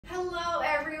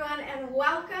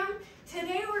welcome.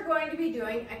 Today we're going to be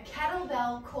doing a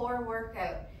kettlebell core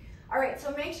workout. All right,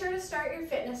 so make sure to start your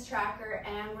fitness tracker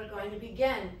and we're going to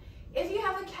begin. If you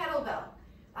have a kettlebell,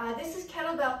 this is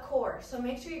kettlebell core, so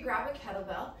make sure you grab a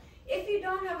kettlebell. If you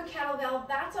don't have a kettlebell,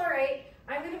 that's all right.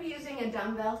 I'm going to be using a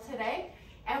dumbbell today,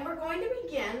 and we're going to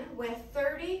begin with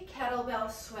 30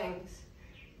 kettlebell swings.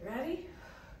 Ready?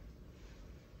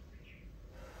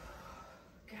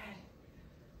 Good.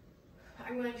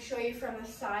 I'm going to show you from the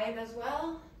side as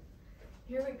well.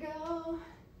 Here we go.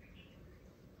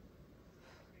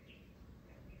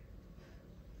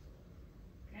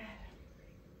 Good.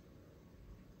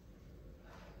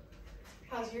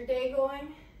 How's your day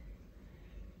going?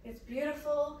 It's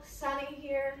beautiful, sunny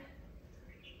here.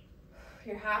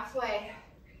 You're halfway.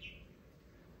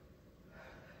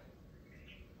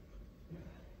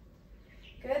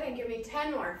 Good, and give me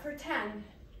 10 more for 10.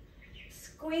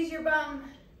 Squeeze your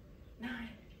bum. 9,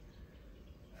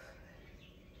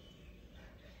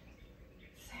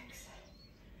 6,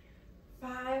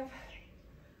 5,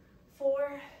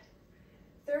 4,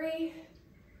 3,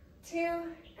 2,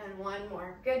 and 1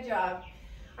 more. Good job.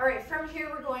 All right, from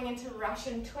here we're going into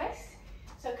Russian twist.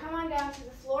 So come on down to the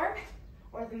floor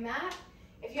or the mat.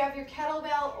 If you have your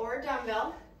kettlebell or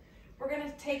dumbbell, we're going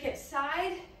to take it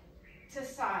side to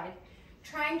side.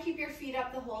 Try and keep your feet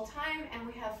up the whole time, and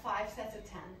we have 5 sets of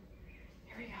 10.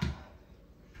 Here we go.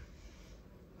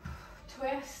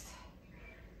 Twist.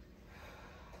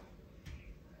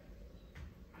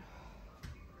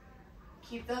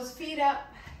 Keep those feet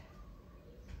up.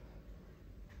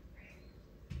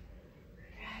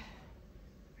 Good.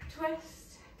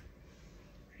 Twist.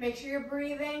 Make sure you're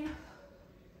breathing.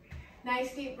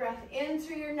 Nice deep breath in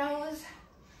through your nose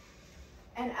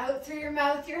and out through your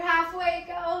mouth. You're halfway.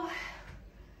 Go.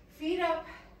 Feet up.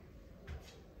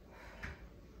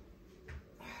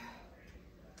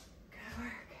 Good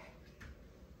work.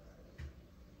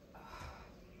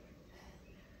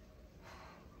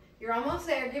 You're almost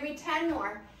there. Give me 10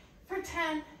 more. For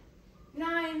 10,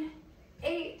 9,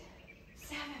 8,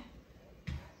 7,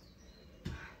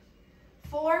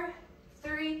 4,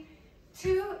 3,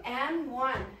 2, and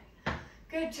 1.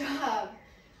 Good job.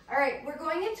 All right, we're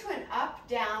going into an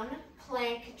up-down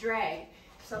plank drag.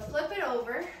 So flip it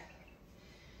over.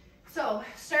 So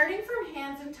starting from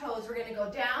hands and toes, we're going to go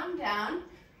down, down,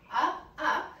 up,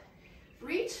 up,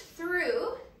 reach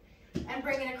through, and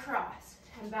bring it across.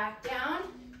 And back down,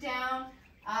 down,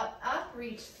 up,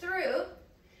 reach through,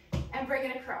 and bring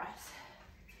it across.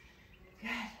 Good.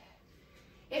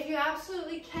 If you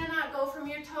absolutely cannot go from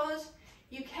your toes,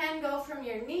 you can go from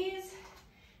your knees,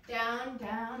 down,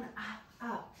 down,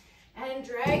 up, and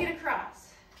drag it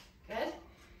across. Good.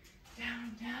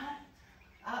 Down, down,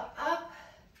 up,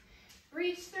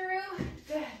 reach through,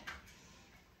 good,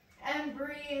 and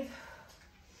breathe.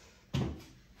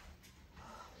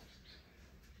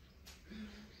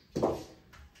 Breathe.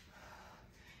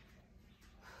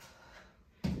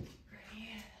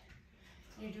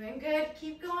 You're doing good,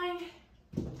 keep going.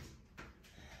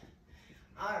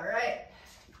 All right,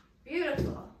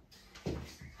 beautiful,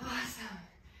 awesome.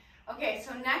 Okay,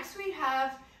 so next we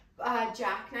have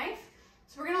jackknife.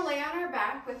 So we're going to lay on our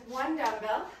back with one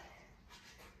dumbbell.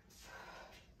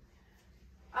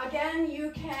 Again,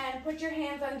 you can put your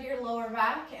hands under your lower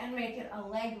back and make it a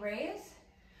leg raise.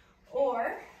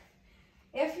 Or,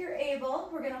 if you're able,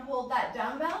 we're going to hold that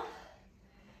dumbbell.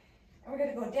 And we're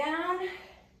going to go down,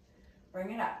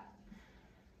 bring it up.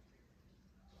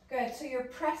 Good, so you're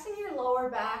pressing your lower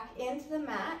back into the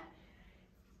mat.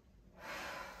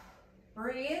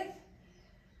 Breathe.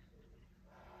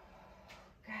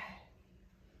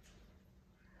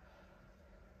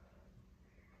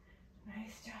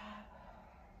 Nice job.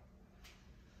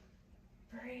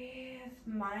 Breathe,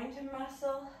 mind and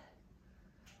muscle.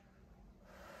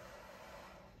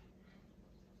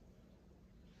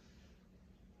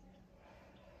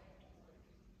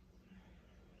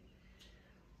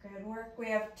 Good work. We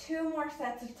have 2 more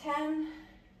sets of 10.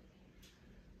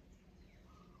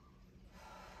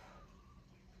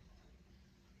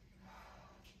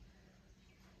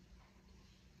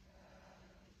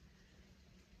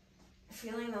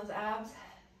 Feeling those abs?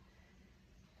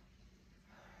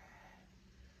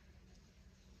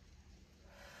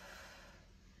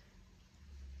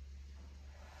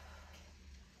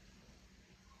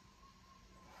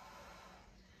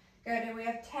 Good, and we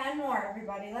have 10 more,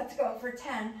 everybody. Let's go for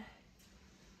 10.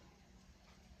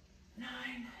 9,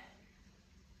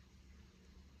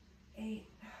 8.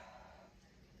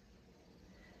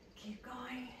 Keep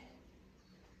going.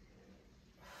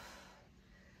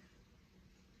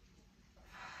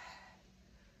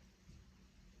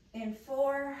 in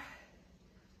 4,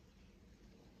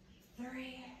 3,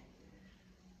 3,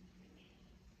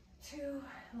 2,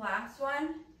 last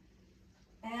one,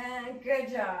 and good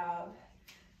job.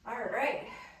 All right.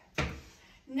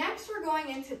 Next, we're going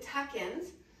into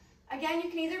tuck-ins. Again, you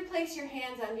can either place your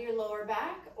hands under your lower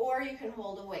back or you can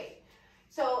hold a weight.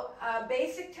 So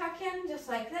basic tuck-in, just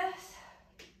like this.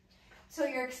 So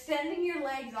you're extending your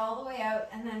legs all the way out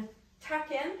and then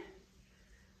tuck in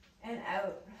and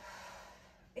out.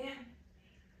 In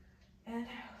and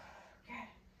out. Good.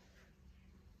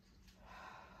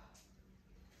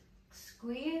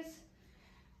 Squeeze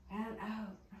and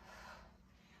out.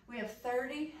 We have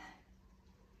 30.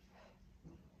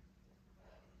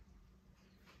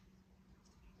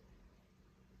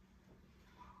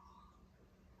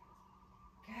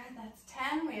 Good, that's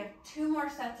 10. We have 2 more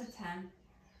sets of 10.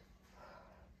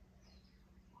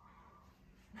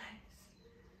 Nice.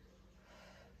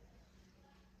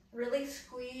 Really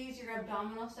squeeze your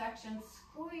abdominal section.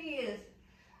 Squeeze.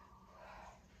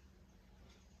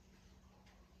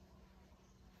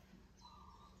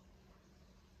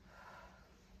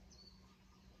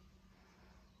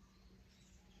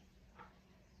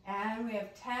 And we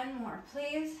have 10 more,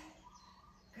 please.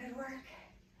 Good work.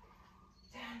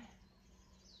 10.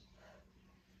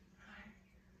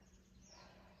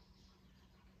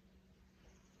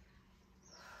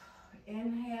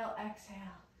 Inhale, exhale.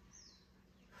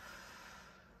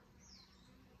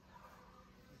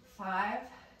 5.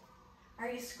 Are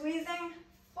you squeezing?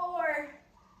 4.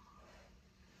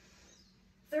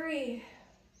 3.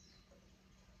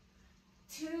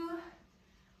 2.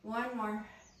 1 more.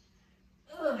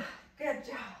 Ugh, good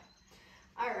job.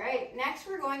 All right, next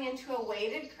we're going into a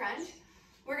weighted crunch.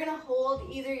 We're gonna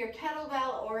hold either your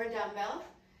kettlebell or a dumbbell.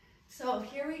 So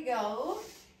here we go.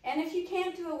 And if you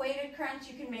can't do a weighted crunch,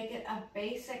 you can make it a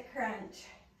basic crunch.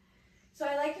 So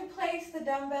I like to place the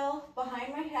dumbbell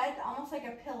behind my head, almost like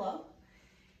a pillow,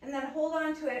 and then hold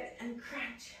on to it and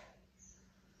crunch.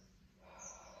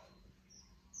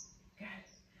 Good.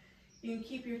 You can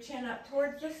keep your chin up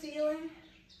towards the ceiling.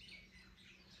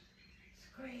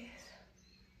 Squeeze.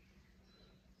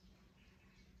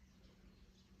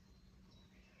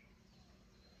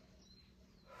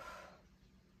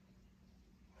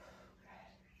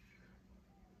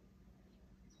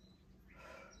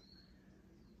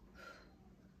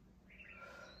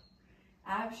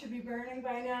 Abs should be burning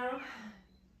by now.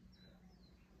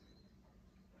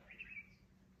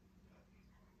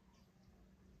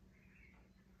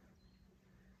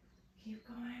 Keep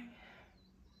going.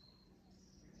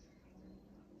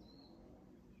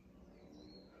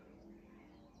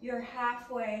 You're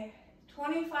halfway.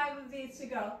 25 of these to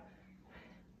go.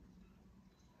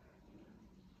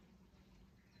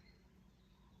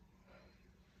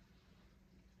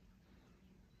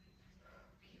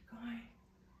 Keep going.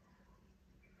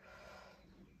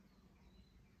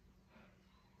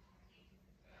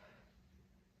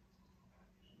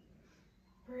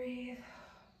 Breathe.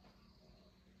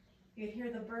 You can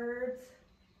hear the birds.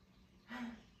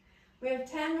 We have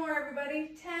 10 more,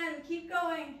 everybody. 10. Keep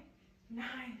going. 9,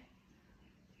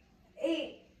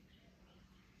 8,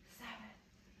 7,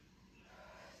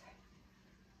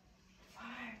 5,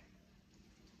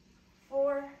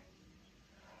 4,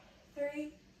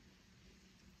 3,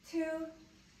 2,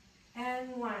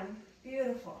 and 1.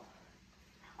 Beautiful.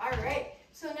 All right.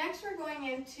 So next we're going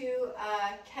into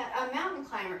a mountain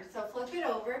climber. So flip it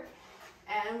over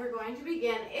and we're going to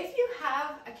begin. If you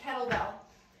have a kettlebell,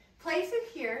 place it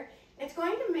here. It's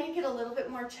going to make it a little bit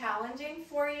more challenging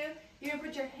for you. You're going to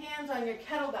put your hands on your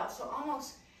kettlebell, so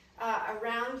almost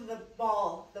around the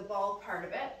ball part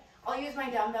of it. I'll use my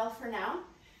dumbbell for now,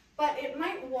 but it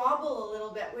might wobble a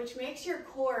little bit, which makes your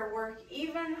core work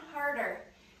even harder.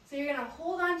 So you're going to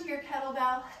hold on to your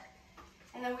kettlebell,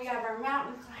 and then we have our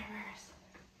mountain climbers.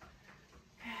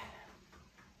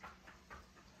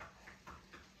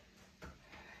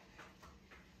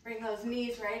 Bring those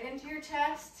knees right into your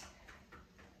chest.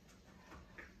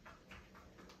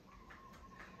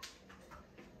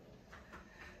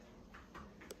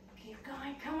 Keep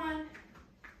going, come on.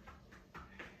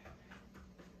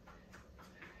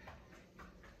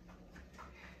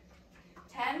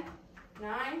 Ten,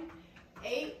 9,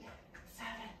 8, 7,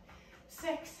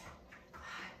 6, 5,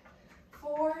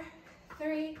 4,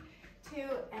 3, 2,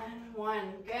 and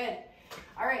 1. Good.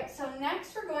 All right, so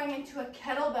next we're going into a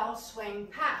kettlebell swing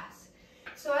pass.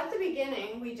 So at the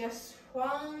beginning, we just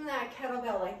swung that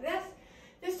kettlebell like this.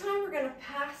 This time we're gonna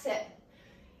pass it.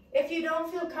 If you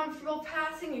don't feel comfortable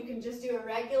passing, you can just do a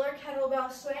regular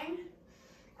kettlebell swing.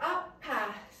 Up,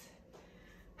 pass,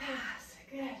 pass,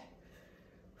 good.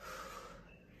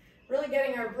 Really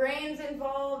getting our brains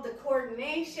involved, the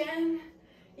coordination.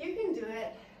 You can do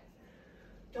it.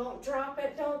 Don't drop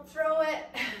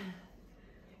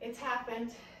It's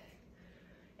happened.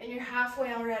 And you're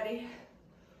halfway already.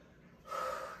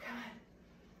 Come on.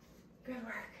 Good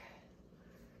work.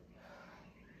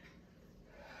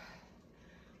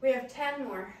 We have 10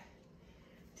 more.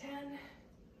 10,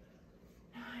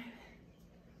 9,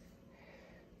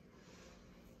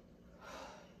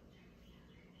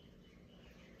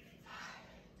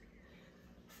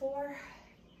 4,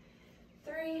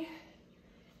 3,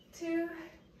 2,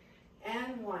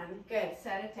 and 1. Good,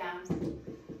 set it down.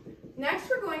 Next,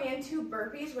 we're going into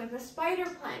burpees with a spider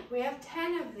plank. We have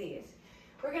 10 of these.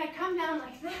 We're gonna come down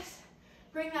like this,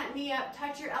 bring that knee up,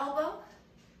 touch your elbow,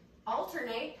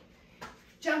 alternate,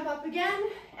 jump up again,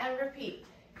 and repeat.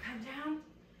 Come down,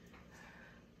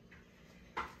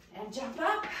 and jump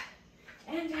up,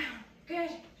 and down.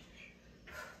 Good.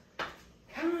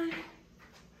 Come on.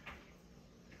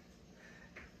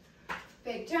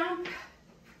 Big jump.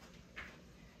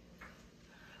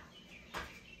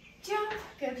 Jump.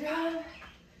 Good job.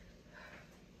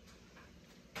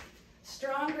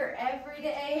 Stronger every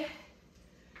day.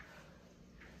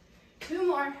 2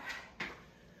 more.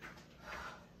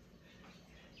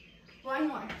 1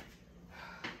 more.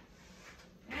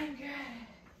 And good.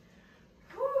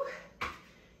 Whew.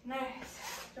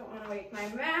 Nice. Don't want to make my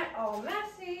mat all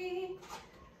messy.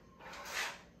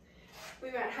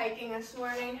 We went hiking this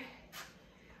morning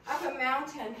up a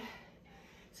mountain,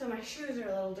 so my shoes are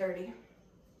a little dirty.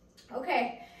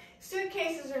 Okay,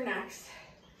 suitcases are next.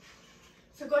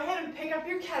 So go ahead and pick up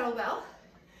your kettlebell,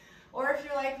 or if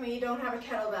you're like me, you don't have a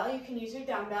kettlebell, you can use your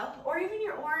dumbbell, or even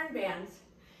your Oran bands.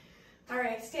 All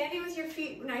right, standing with your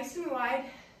feet nice and wide,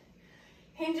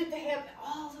 hinge at the hip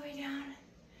all the way down.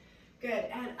 Good,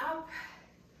 and up,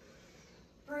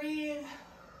 breathe.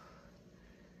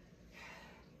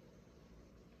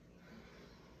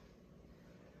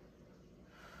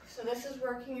 So this is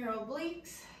working your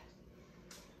obliques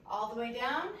all the way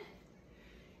down,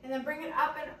 and then bring it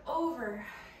up and over.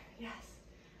 Yes,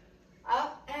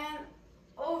 up and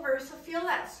over. So feel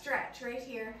that stretch right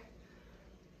here.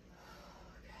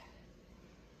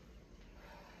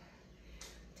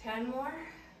 Good. 10 more.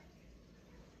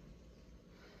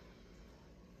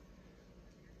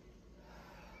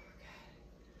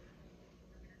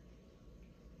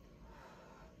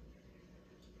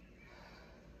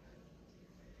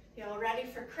 Y'all ready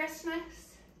for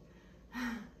Christmas? 5,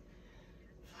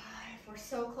 we're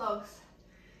so close.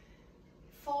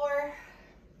 4,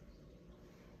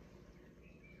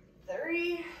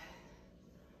 3,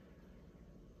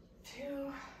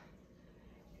 2,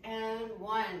 and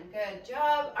 1. Good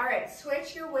job. All right,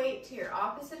 switch your weight to your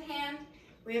opposite hand.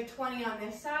 We have 20 on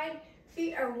this side.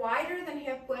 Feet are wider than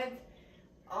hip width,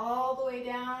 all the way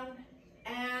down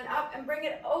and up, and bring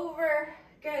it over.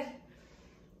 Good.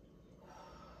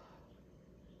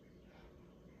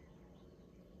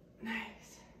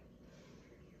 Nice.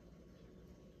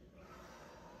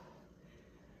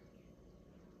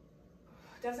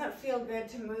 Doesn't feel good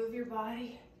to move your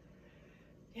body.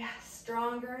 Yeah,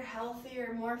 stronger,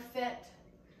 healthier, more fit.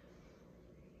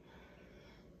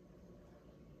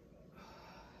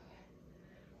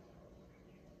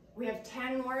 We have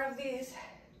 10 more of these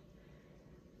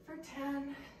for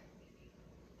 10.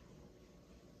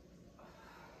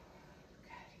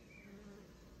 Good.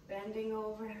 Bending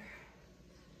over.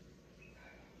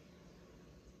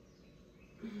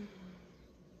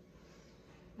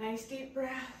 Nice deep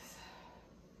breaths.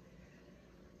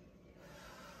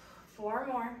 4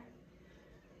 more.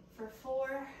 For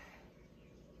 4,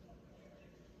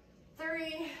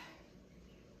 3,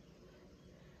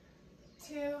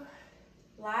 2,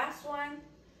 last one,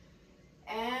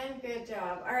 and good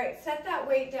job. All right, set that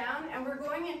weight down, and we're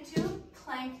going into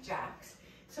plank jacks.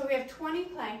 So we have 20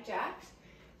 plank jacks.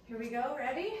 Here we go,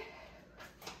 ready?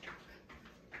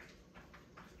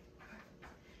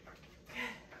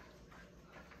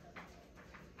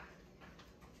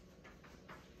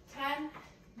 10,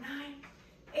 9,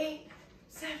 8,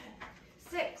 7,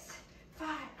 6,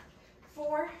 5,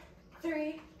 4,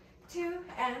 3, 2,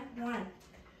 and 1.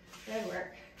 Good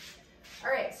work. All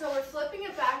right, so we're flipping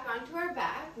it back onto our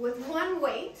back with one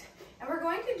weight, and we're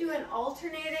going to do an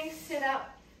alternating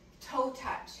sit-up toe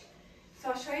touch. So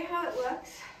I'll show you how it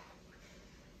looks.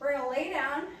 We're gonna lay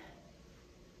down,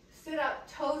 sit up,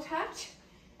 toe touch,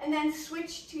 and then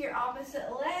switch to your opposite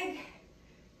leg.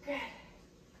 Good.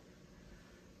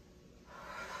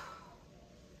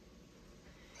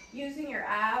 Using your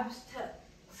abs to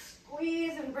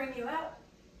squeeze and bring you up.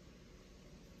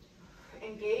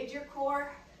 Engage your core.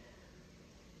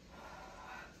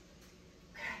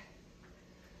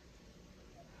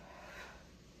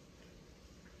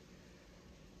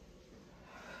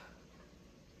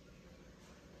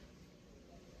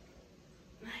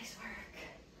 Nice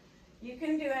You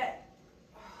can do it.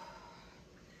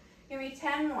 Give me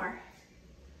 10 more.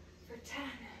 For 10,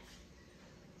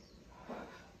 9,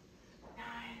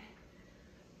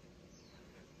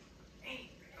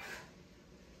 8,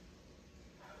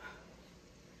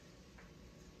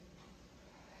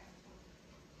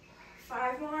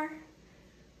 5 more.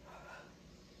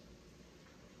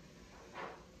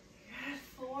 Good.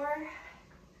 4,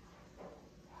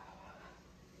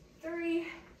 3,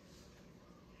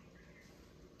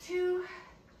 2,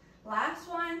 last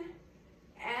one,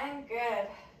 and good.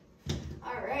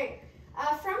 All right,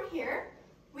 from here,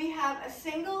 we have a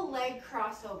single leg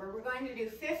crossover. We're going to do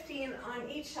 15 on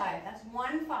each side. That's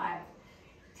 1, 5.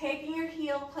 Taking your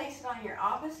heel, place it on your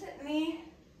opposite knee.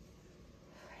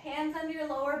 Hands under your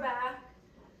lower back.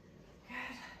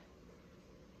 Good.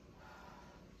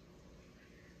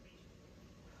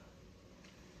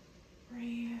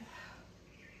 Breathe.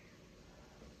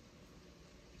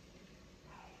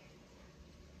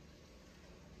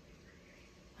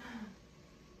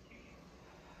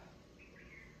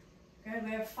 Good,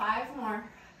 we have 5 more.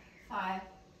 5,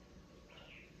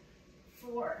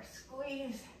 4,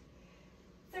 squeeze.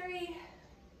 3,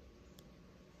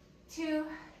 2,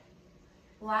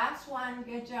 last one,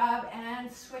 good job,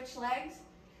 and switch legs.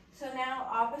 So now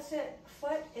opposite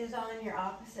foot is on your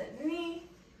opposite knee.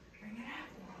 Bring it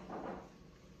up.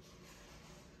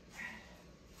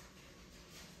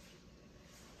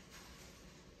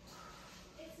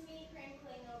 It's me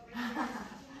crinkling over here. Can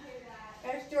you hear that?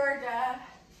 There's Georgia.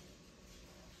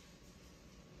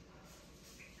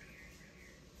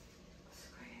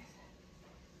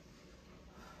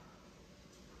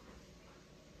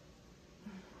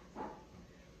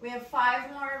 We have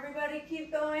 5 more, everybody.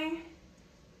 Keep going.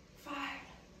 5,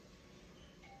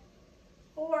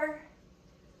 4,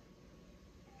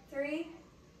 3,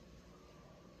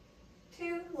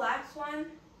 2, last one,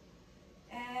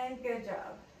 and good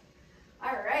job.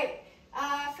 All right,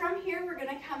 from here we're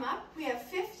gonna come up. We have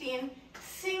 15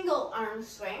 single arm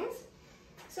swings.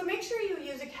 So make sure you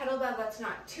use a kettlebell that's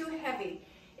not too heavy.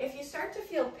 If you start to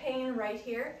feel pain right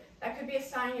here, that could be a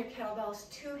sign your kettlebell is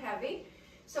too heavy.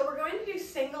 So we're going to do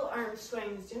single arm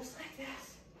swings, just like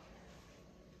this.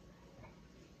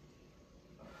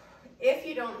 If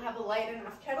you don't have a light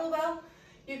enough kettlebell,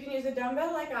 you can use a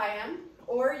dumbbell like I am,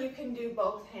 or you can do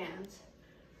both hands.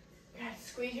 Good.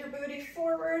 Squeeze your booty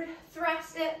forward,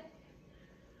 thrust it.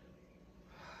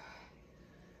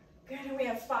 Good, and we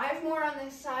have 5 more on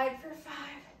this side for 5,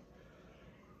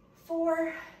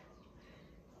 4,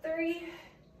 3,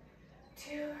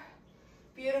 2,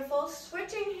 beautiful.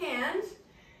 Switching hands.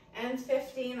 And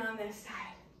 15 on this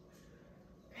side.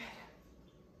 Good.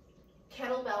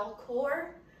 Kettlebell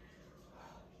core.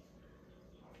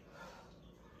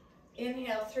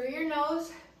 Inhale through your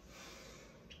nose.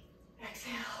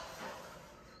 Exhale.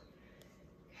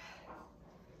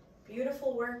 Good.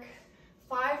 Beautiful work.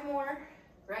 5 more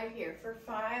right here for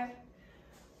 5,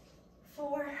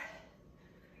 4,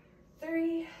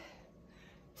 3,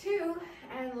 2,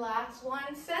 and last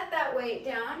one. Set that weight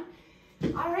down.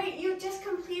 All right, you just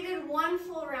completed 1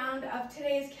 full round of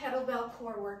today's kettlebell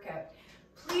core workout.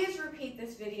 Please repeat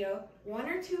this video 1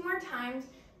 or 2 more times.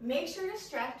 Make sure to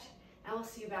stretch, and we'll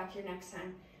see you back here next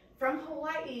time. From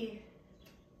Hawaii,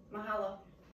 mahalo.